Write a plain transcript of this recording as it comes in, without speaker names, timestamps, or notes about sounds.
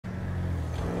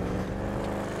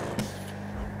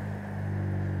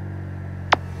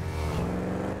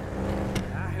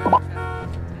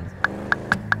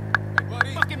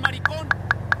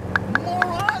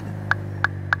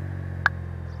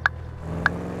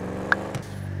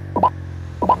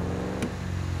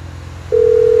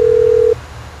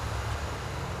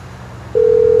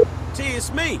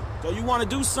it's me. So you want to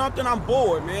do something? I'm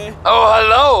bored, man. Oh,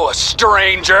 hello,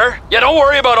 stranger. Yeah, don't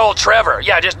worry about old Trevor.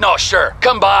 Yeah, just, no, sure.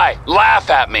 Come by, laugh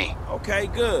at me. Okay,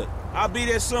 good. I'll be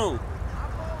there soon.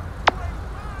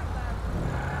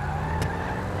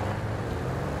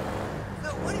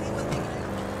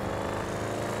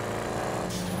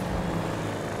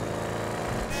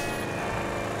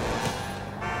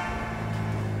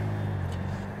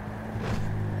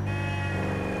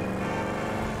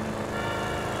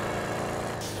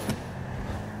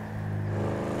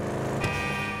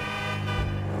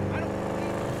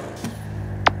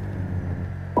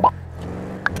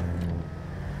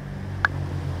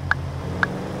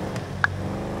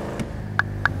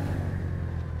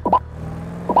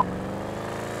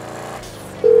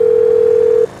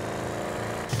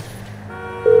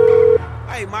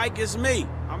 Hey, Mike, it's me.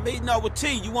 I'm meeting up with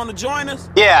T. You want to join us?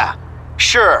 Yeah,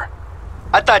 sure.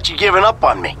 I thought you'd given up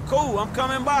on me. Cool, I'm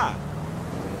coming by.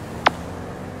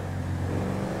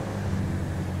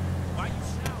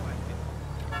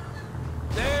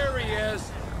 There he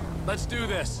is. Let's do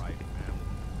this.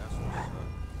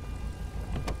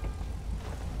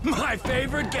 My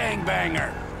favorite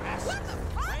gangbanger.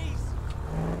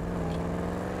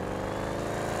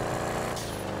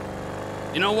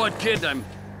 You know what, kid? I'm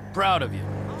proud of you.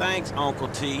 Thanks, Uncle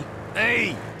T.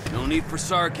 Hey, no need for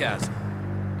sarcasm.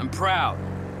 I'm proud.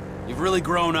 You've really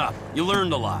grown up. You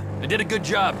learned a lot. I did a good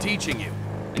job teaching you,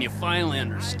 and you finally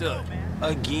understood.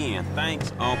 Again,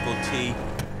 thanks, Uncle T.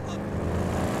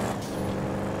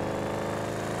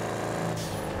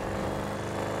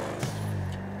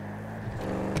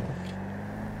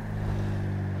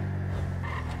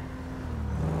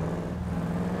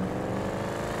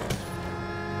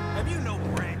 Have you no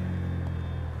brain?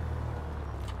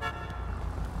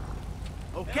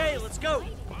 Okay, let's go.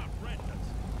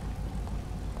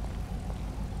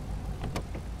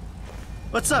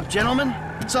 What's up, gentlemen?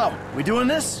 So, we doing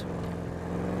this?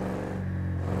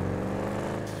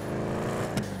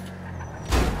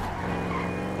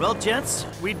 Well, gents,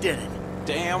 we did it.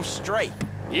 Damn straight.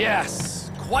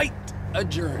 Yes, quite a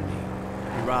journey.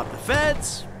 We robbed the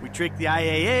feds, we tricked the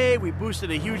IAA, we boosted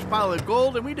a huge pile of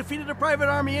gold, and we defeated a private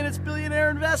army and its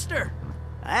billionaire investor.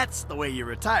 That's the way you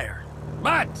retire.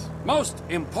 But, most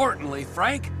importantly,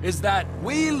 Frank, is that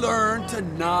we learn to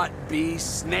not be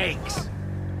snakes.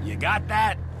 You got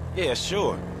that? Yeah,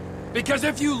 sure. Because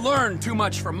if you learn too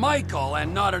much from Michael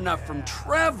and not enough from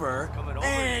Trevor,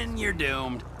 then you're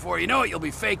doomed. Before you know it, you'll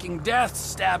be faking deaths,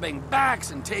 stabbing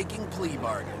backs, and taking plea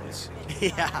bargains.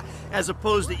 Yeah, as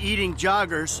opposed to eating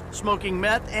joggers, smoking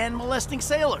meth, and molesting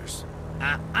sailors.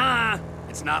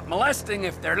 It's not molesting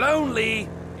if they're lonely.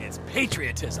 It's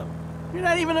patriotism. You're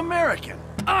not even American.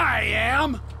 I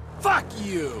am. Fuck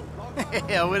you.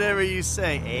 Yeah, whatever you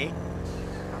say, eh?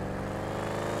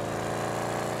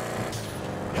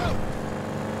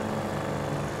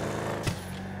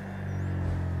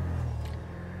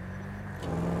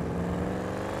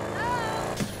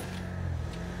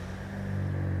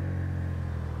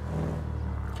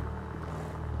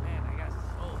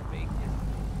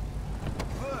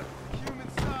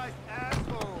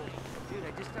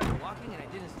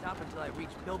 Until I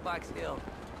reached Pillbox Hill.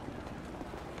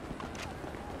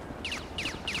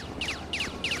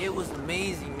 It was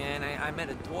amazing, man. I met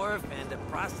a dwarf and a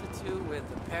prostitute with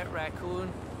a pet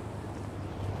raccoon.